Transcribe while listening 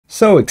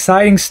So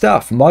exciting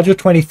stuff. Module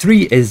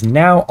 23 is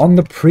now on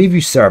the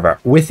preview server.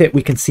 With it,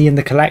 we can see in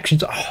the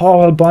collections a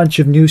whole bunch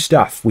of new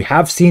stuff. We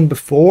have seen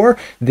before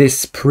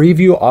this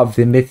preview of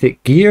the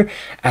mythic gear,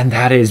 and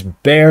that is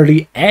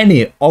barely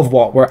any of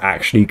what we're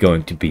actually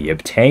going to be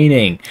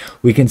obtaining.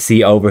 We can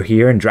see over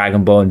here in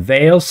Dragonbone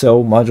Vale,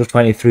 so module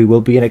 23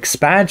 will be an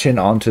expansion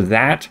onto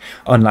that.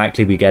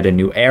 Unlikely we get a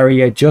new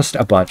area, just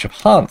a bunch of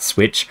hunts,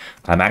 which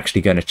I'm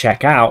actually going to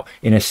check out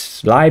in a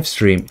live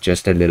stream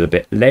just a little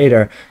bit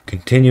later,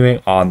 continuing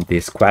on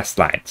this quest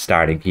line,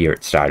 starting here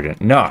at Sergeant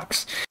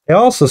Knox. They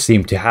also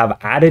seem to have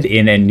added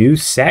in a new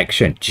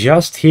section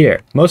just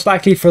here, most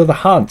likely for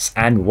the hunts,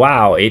 and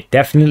wow, it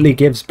definitely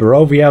gives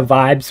Barovia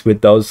vibes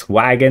with those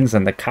wagons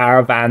and the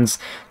caravans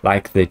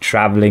like the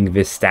traveling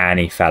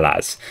Vistani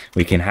fellas.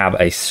 We can have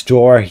a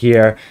store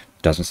here.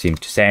 Doesn't seem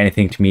to say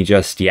anything to me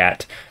just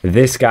yet.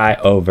 This guy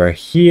over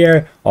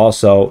here,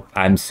 also,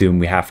 I'm assuming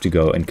we have to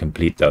go and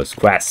complete those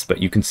quests,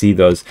 but you can see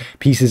those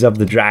pieces of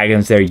the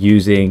dragons they're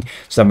using,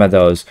 some of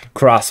those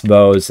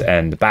crossbows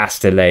and the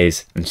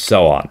bastillets and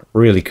so on.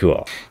 Really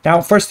cool.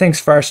 Now, first things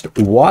first,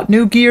 what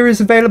new gear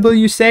is available,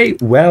 you say?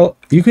 Well,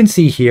 you can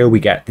see here we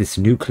get this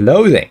new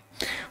clothing,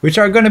 which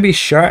are going to be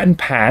shirt and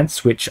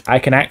pants, which I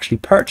can actually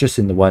purchase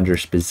in the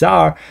Wondrous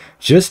Bazaar.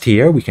 Just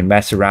here, we can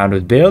mess around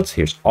with builds.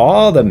 Here's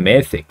all the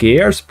mythic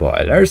gear,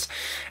 spoilers,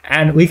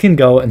 and we can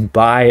go and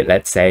buy,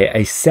 let's say,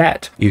 a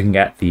set. You can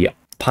get the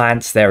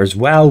pants there as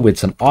well with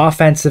some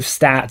offensive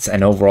stats,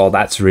 and overall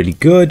that's really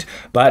good,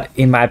 but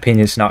in my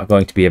opinion it's not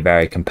going to be a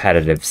very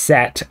competitive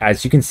set.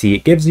 As you can see,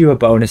 it gives you a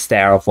bonus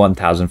there of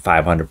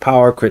 1500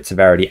 power, crit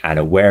severity and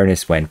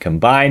awareness when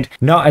combined.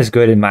 Not as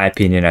good in my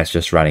opinion as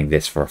just running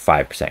this for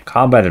 5%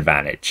 combat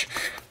advantage.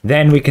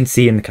 Then we can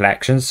see in the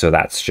collections, so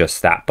that's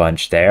just that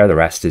bunch there. The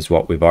rest is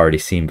what we've already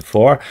seen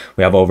before.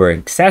 We have over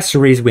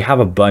accessories, we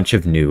have a bunch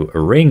of new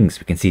rings.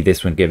 We can see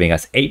this one giving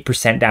us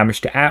 8%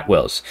 damage to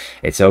at-wills.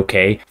 It's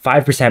okay.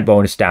 5%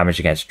 bonus damage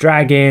against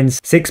dragons,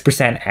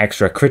 6%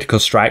 extra critical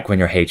strike when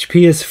your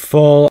HP is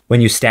full. When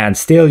you stand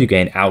still, you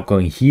gain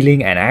outgoing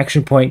healing and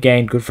action point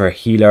gain, good for a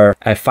healer.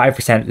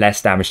 5%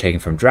 less damage taken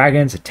from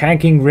dragons, a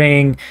tanking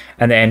ring,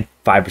 and then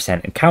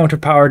 5% encounter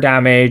power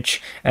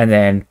damage, and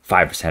then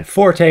 5%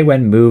 forte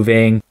when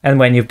moving. And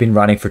when you've been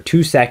running for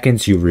 2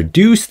 seconds, you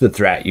reduce the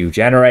threat you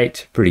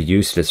generate. Pretty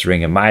useless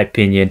ring in my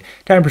opinion.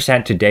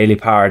 10% to daily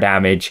power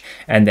damage,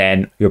 and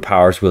then your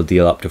powers will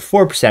deal up to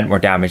 4% more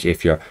damage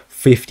if you're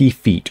 50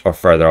 feet or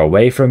further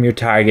away from your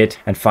target.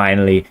 And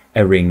finally,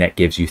 a ring that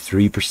gives you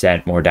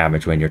 3% more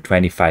damage when you're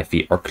 25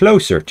 feet or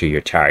closer to your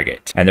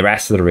target. And the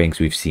rest of the rings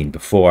we've seen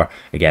before,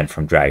 again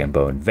from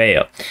Dragonbone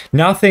Vale.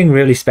 Nothing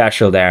really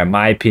special there in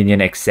my opinion,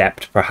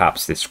 except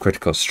perhaps this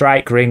critical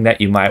strike ring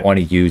that you might want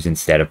to use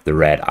instead of the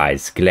red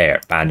eyes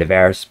glare. Band of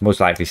Airs, most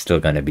likely still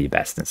going to be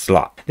best in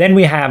slot. Then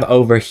we have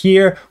over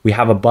here, we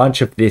have a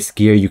bunch of this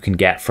gear you can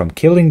get from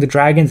killing the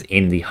dragons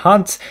in the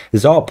hunts.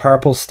 There's all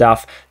purple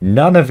stuff.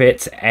 None of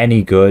it's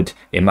any good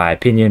in my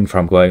opinion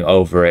from going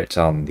over it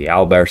on the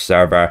Albert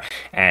server,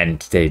 and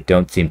they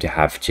don't seem to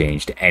have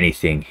changed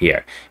anything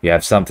here. You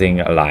have something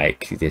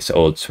like this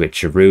old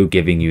switcheroo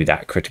giving you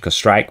that critical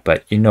strike,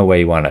 but you know where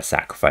you want to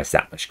sacrifice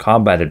that much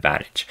combat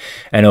advantage.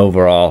 And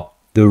overall,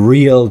 the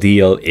real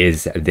deal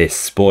is this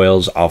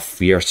Spoils of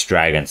Fierce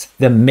Dragons,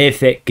 the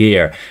mythic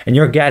gear, and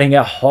you're getting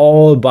a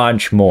whole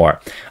bunch more.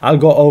 I'll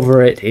go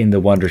over it in the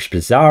Wondrous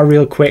Bazaar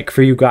real quick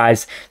for you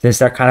guys, since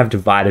they're kind of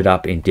divided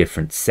up in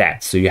different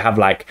sets. So you have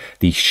like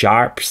the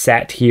sharp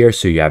set here,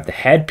 so you have the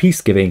headpiece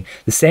giving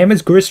the same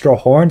as Gristro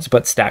horns,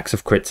 but stacks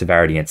of crit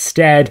severity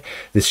instead.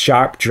 The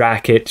sharp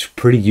jacket,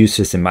 pretty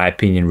useless in my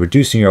opinion,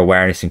 reducing your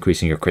awareness,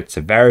 increasing your crit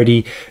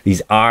severity.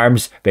 These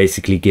arms,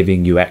 basically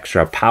giving you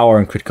extra power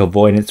and critical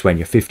avoidance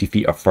when you're 50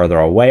 feet or further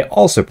away,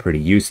 also pretty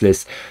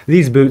useless.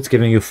 These boots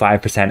giving you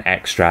 5%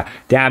 extra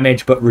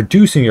damage, but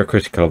reducing your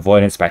critical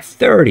avoidance by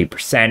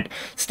 30%.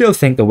 Still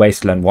think the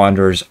Wasteland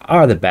Wanderers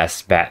are the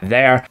best bet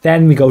there.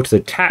 Then we go to the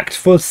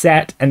tactful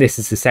set, and this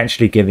is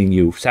essentially giving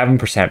you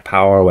 7%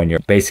 power when you're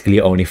basically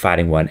only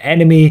fighting one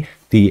enemy.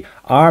 The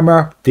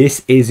armor,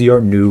 this is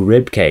your new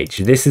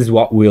ribcage. This is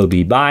what we'll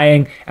be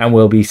buying and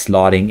we'll be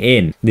slotting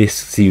in. This,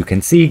 so you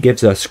can see,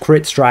 gives us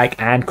crit strike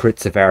and crit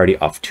severity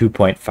of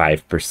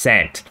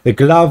 2.5%. The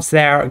gloves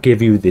there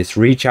give you this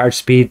recharge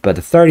speed, but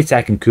the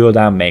 30-second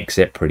cooldown makes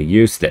it pretty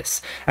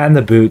useless. And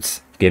the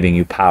boots, giving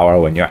you power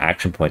when your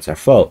action points are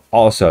full.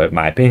 Also, in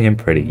my opinion,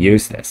 pretty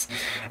useless.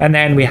 And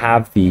then we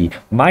have the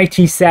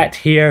mighty set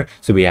here.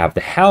 So we have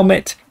the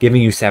helmet,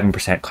 giving you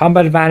 7%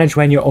 combat advantage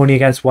when you're only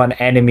against one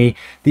enemy.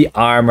 The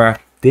armor,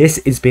 this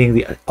is being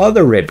the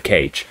other rib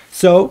cage.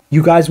 So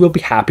you guys will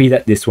be happy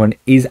that this one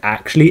is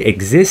actually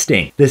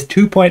existing. There's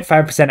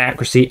 2.5%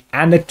 accuracy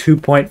and a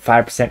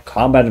 2.5%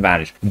 combat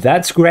advantage.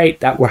 That's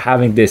great that we're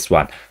having this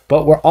one,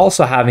 but we're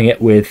also having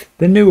it with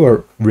the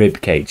newer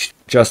rib cage,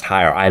 just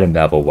higher item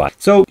level one.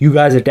 So you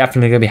guys are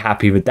definitely gonna be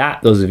happy with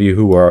that. Those of you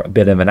who were a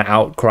bit of an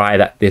outcry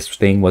that this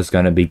thing was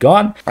gonna be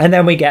gone. And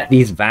then we get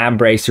these van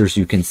bracers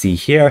you can see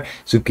here.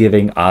 So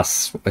giving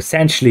us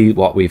essentially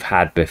what we've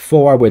had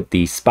before with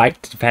the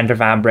spiked defender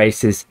van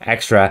braces,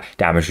 extra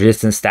damage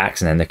resistance stats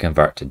stacks and then they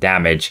convert to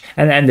damage.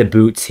 And then the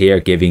boots here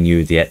giving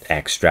you the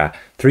extra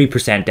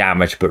 3%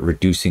 damage but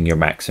reducing your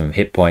maximum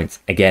hit points.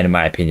 Again, in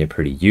my opinion,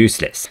 pretty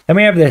useless. Then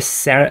we have the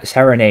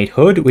Serenade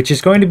hood, which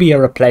is going to be a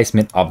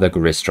replacement of the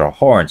Gristral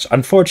horns.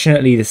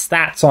 Unfortunately, the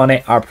stats on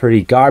it are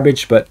pretty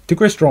garbage, but the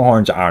Gristral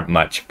horns aren't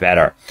much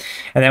better.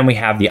 And then we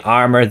have the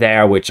armor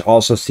there, which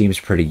also seems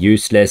pretty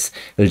useless.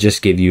 It'll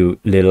just give you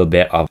a little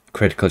bit of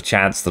critical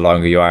chance the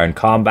longer you are in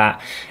combat.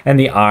 And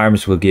the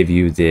arms will give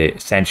you the,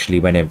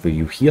 essentially whenever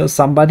you heal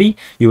somebody,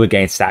 you will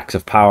gain stacks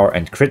of power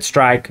and crit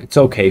strike. It's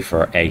okay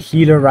for a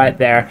healer right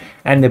there.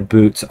 And the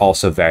boots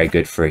also very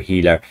good for a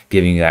healer,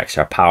 giving you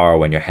extra power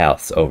when your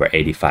health's over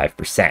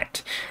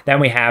 85%. Then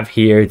we have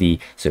here the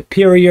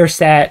superior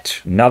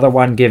set, another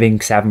one giving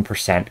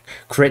 7%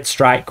 crit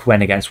strike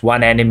when against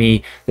one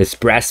enemy. This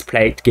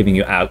breastplate giving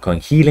you outgoing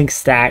healing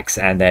stacks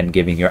and then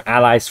giving your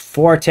allies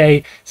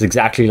forte. It's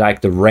exactly like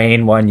the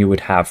rain one you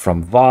would have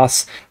from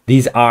Voss.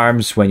 These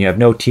arms, when you have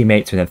no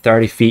teammates within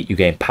 30 feet, you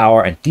gain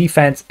power and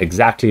defense,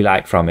 exactly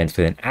like from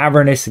Infinite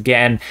Avernus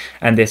again.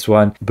 And this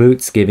one,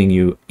 boots giving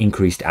you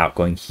increased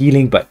outgoing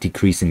healing, but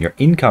decreasing your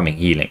incoming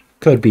healing.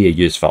 Could be a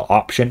useful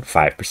option,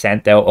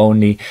 5% though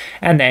only.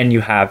 And then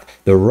you have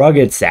the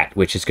rugged set,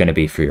 which is going to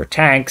be for your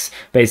tanks.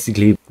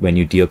 Basically, when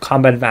you deal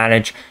combat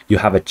advantage, you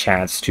have a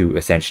chance to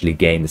essentially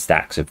gain the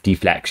stacks of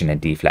deflection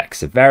and deflect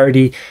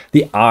severity.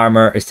 The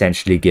armor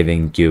essentially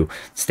giving you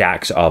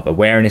stacks of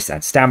awareness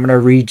and stamina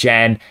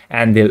regen,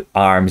 and the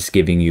arms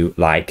giving you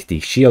like the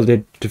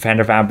shielded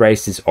Defender Van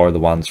Braces or the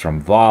ones from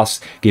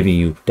Voss, giving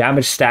you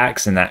damage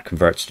stacks, and that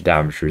converts to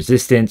damage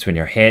resistance when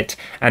you're hit.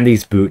 And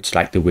these boots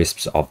like the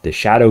Wisps of the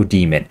Shadow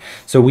Demon.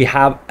 So we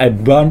have a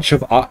bunch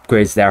of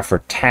upgrades there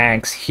for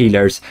tanks,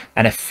 healers,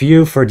 and a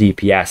few for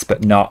DPS,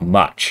 but not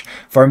much.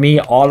 For me,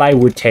 all I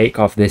would take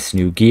off this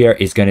new gear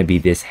is going to be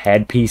this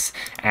headpiece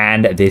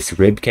and this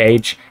rib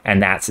cage, and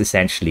that's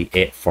essentially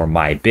it for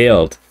my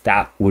build.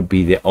 That would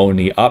be the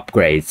only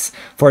upgrades.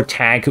 For a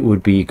tank, it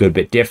would be a good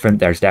bit different.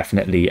 There's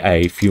definitely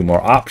a few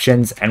more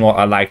options, and what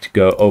I'd like to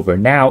go over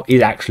now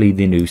is actually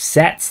the new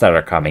sets that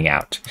are coming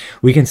out.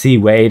 We can see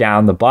way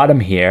down the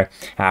bottom here,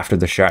 after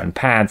the shirt and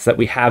pants, that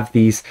we have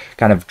these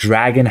kind of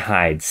dragon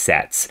hide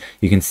sets.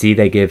 You can see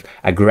they give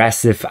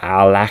aggressive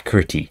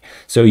alacrity.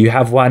 So you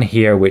have one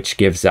here which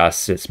gives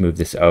us, let's move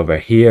this over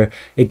here,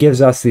 it gives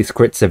us these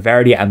crit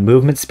severity and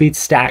movement speed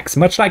stacks,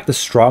 much like the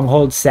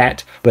Stronghold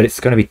set, but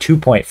it's going to be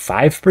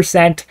 2.5%,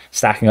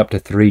 stacking up to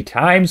 3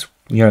 times.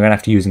 You're going to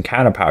have to use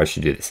encounter powers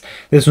to do this.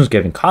 This one's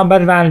giving combat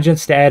advantage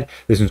instead,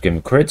 this one's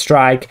giving crit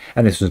strike,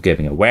 and this one's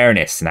giving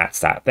awareness, and that's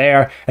that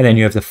there. And then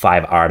you have the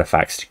 5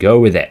 artifacts to go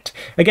with it.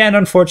 Again,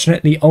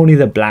 unfortunately, only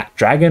the Black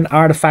Dragon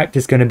artifact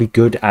is going to be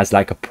good as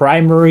like a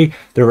primary.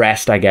 The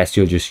rest, I guess,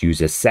 you'll just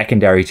use as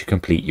secondary to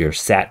complete your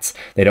sets.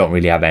 They don't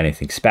really have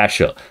anything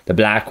special. The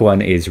black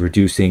one is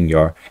reducing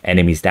your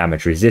enemy's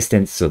damage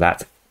resistance, so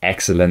that's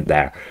excellent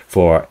there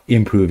for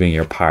improving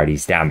your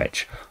party's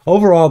damage.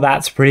 Overall,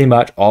 that's pretty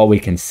much all we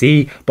can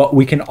see, but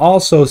we can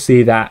also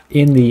see that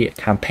in the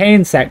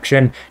campaign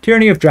section,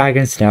 Tyranny of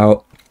Dragons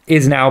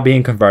is now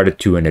being converted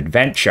to an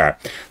adventure.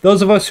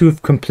 Those of us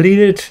who've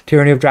completed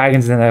Tyranny of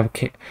Dragons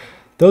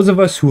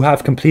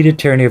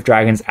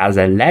as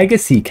a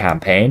legacy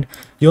campaign,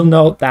 you'll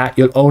note that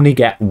you'll only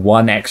get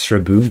 1 extra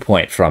boon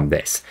point from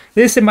this.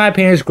 This, in my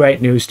opinion, is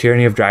great news.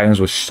 Tyranny of Dragons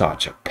was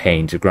such a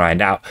pain to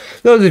grind out.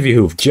 Those of you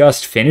who've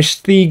just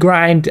finished the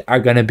grind are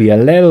going to be a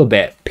little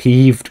bit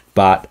peeved,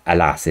 but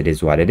alas, it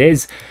is what it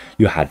is.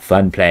 You had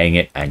fun playing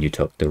it and you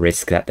took the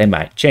risk that they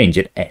might change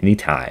it any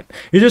time.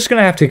 You're just going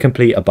to have to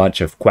complete a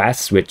bunch of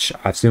quests, which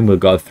I assume we'll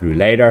go through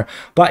later.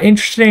 But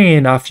interestingly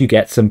enough, you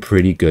get some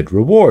pretty good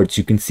rewards.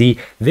 You can see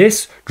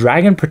this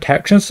Dragon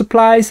Protection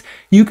Supplies,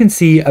 you can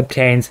see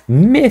obtains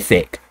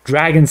mythic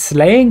dragon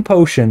slaying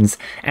potions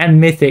and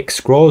mythic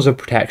scrolls of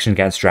protection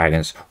against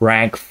dragons,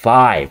 rank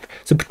 5.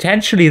 So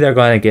potentially they're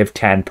going to give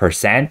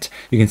 10%.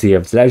 You can see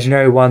there's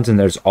legendary ones and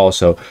there's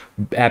also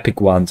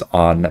epic ones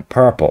on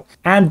purple.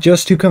 And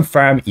just to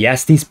confirm,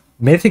 yes, these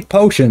mythic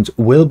potions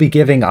will be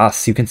giving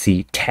us, you can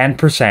see,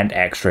 10%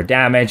 extra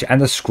damage, and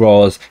the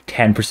scrolls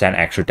 10%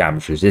 extra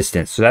damage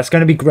resistance. So that's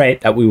going to be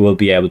great that we will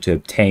be able to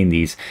obtain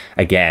these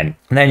again.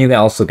 And then you can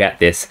also get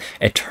this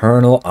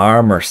Eternal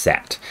Armor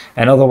set.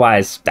 And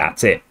otherwise,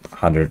 that's it.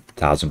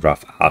 100,000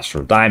 rough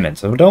astral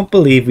diamonds. So I don't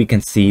believe we can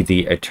see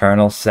the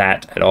Eternal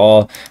set at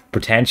all.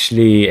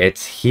 Potentially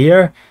it's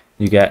here.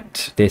 You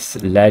get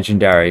this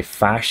legendary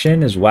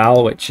fashion as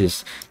well, which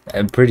is,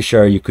 I'm pretty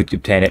sure you could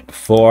obtain it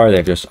before.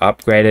 They've just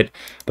upgraded.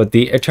 But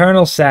the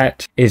Eternal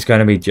set is going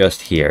to be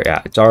just here.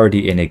 Yeah, it's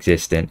already in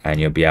existence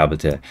and you'll be able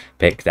to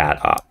pick that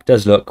up. It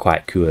does look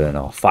quite cool and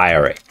all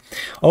fiery.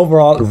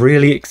 Overall,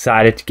 really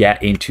excited to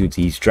get into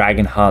these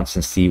dragon hunts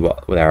and see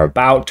what they're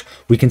about.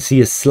 We can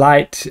see a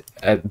slight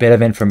bit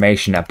of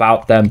information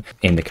about them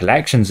in the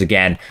collections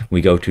again. We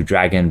go to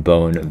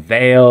Dragonbone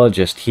Vale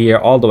just here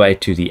all the way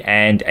to the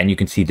end, and you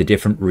can see the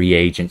different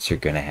reagents you're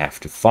going to have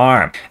to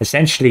farm.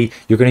 Essentially,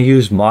 you're going to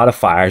use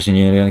modifiers and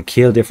you're going to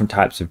kill different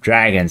types of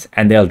dragons,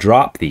 and they'll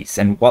drop these.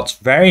 And what's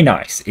very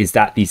nice is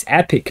that these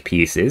epic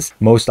pieces,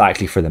 most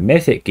likely for the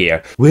mythic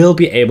gear, will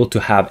be able to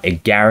have a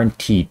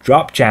guaranteed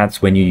drop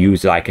chance when you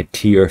use like a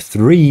tier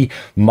 3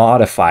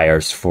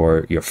 modifiers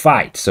for your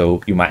fight.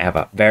 So you might have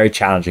a very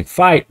challenging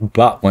fight,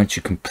 but once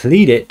you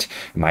complete it,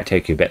 it might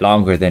take you a bit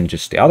longer than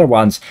just the other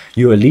ones,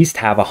 you at least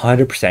have a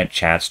 100%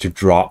 chance to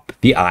drop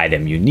the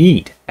item you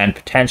need. And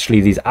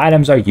potentially these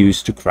items are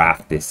used to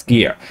craft this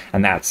gear,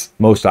 and that's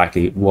most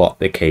likely what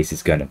the case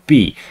is going to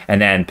be. And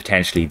then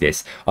potentially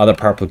this other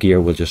purple gear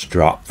will just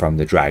drop from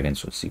the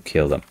dragons once you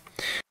kill them.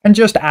 And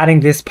just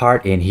adding this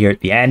part in here at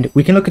the end,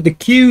 we can look at the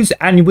queues,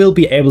 and you will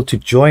be able to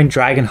join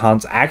dragon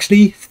hunts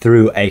actually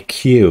through a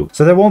queue.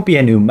 So there won't be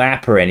a new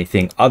map or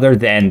anything other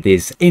than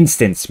these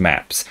instance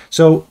maps.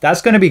 So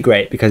that's going to be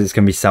great because it's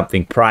going to be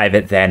something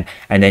private then,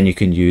 and then you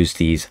can use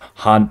these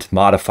hunt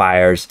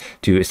modifiers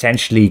to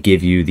essentially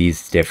give you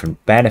these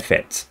different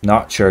benefits.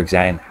 Not sure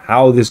exactly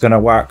how this is going to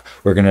work.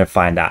 We're going to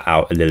find that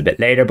out a little bit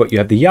later, but you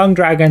have the young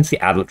dragons, the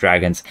adult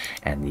dragons,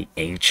 and the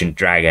ancient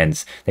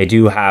dragons. They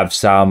do have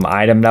some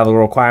item level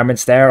requirements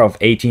there of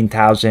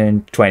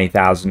 18,000,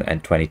 20,000,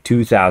 and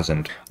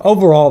 22,000.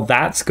 Overall,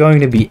 that's going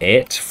to be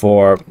it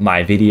for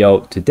my video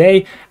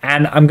today,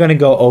 and I'm going to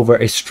go over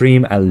a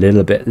stream a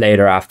little bit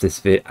later after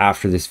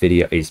this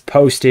video is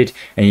posted,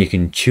 and you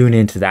can tune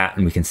into that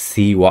and we can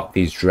see what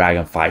these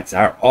dragon fights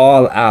are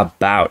all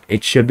about.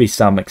 It should be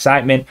some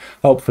excitement.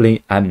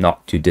 Hopefully I'm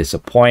not too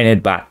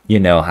disappointed, but you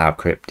know how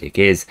Cryptic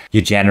is.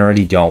 You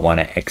generally don't want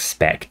to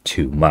expect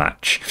too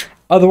much.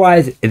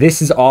 Otherwise,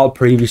 this is all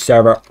preview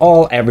server,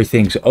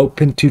 everything's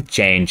open to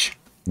change.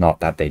 Not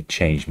that they'd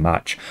change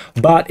much,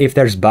 but if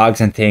there's bugs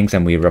and things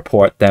and we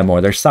report them, or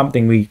there's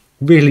something we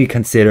really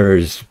consider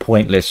as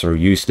pointless or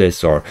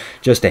useless or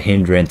just a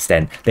hindrance,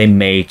 then they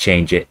may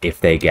change it if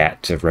they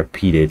get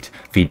repeated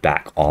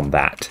feedback on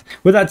that.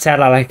 With that said,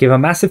 I'd like to give a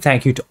massive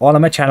thank you to all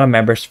of my channel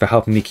members for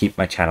helping me keep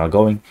my channel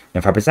going.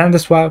 And if I presented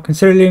this well,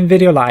 consider leaving a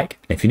video a like.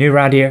 And if you're new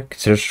around here,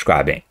 consider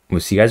subscribing. We'll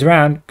see you guys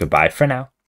around. Goodbye for now.